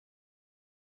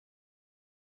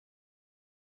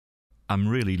I'm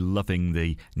really loving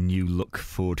the new look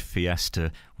Ford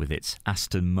Fiesta with its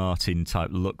Aston Martin type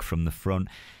look from the front.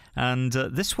 And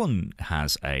this one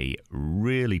has a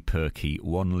really perky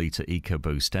 1 litre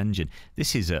EcoBoost engine.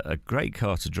 This is a great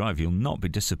car to drive. You'll not be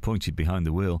disappointed behind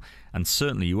the wheel, and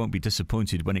certainly you won't be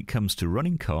disappointed when it comes to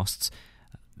running costs.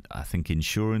 I think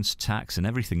insurance, tax and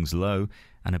everything's low,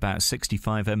 and about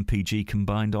 65 mpg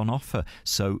combined on offer,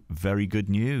 so very good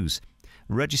news.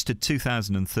 Registered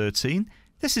 2013,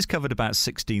 this has covered about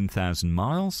 16,000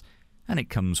 miles, and it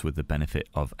comes with the benefit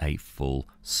of a full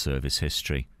service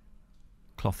history.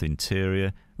 Cloth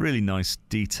interior, really nice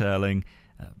detailing,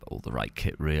 all the right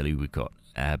kit really. We've got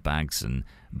airbags and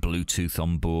Bluetooth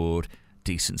on board,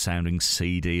 decent sounding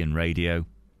CD and radio,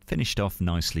 finished off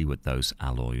nicely with those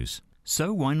alloys.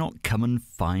 So why not come and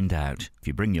find out? If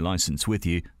you bring your licence with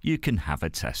you, you can have a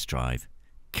test drive.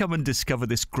 Come and discover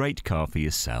this great car for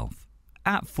yourself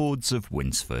at Fords of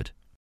Winsford.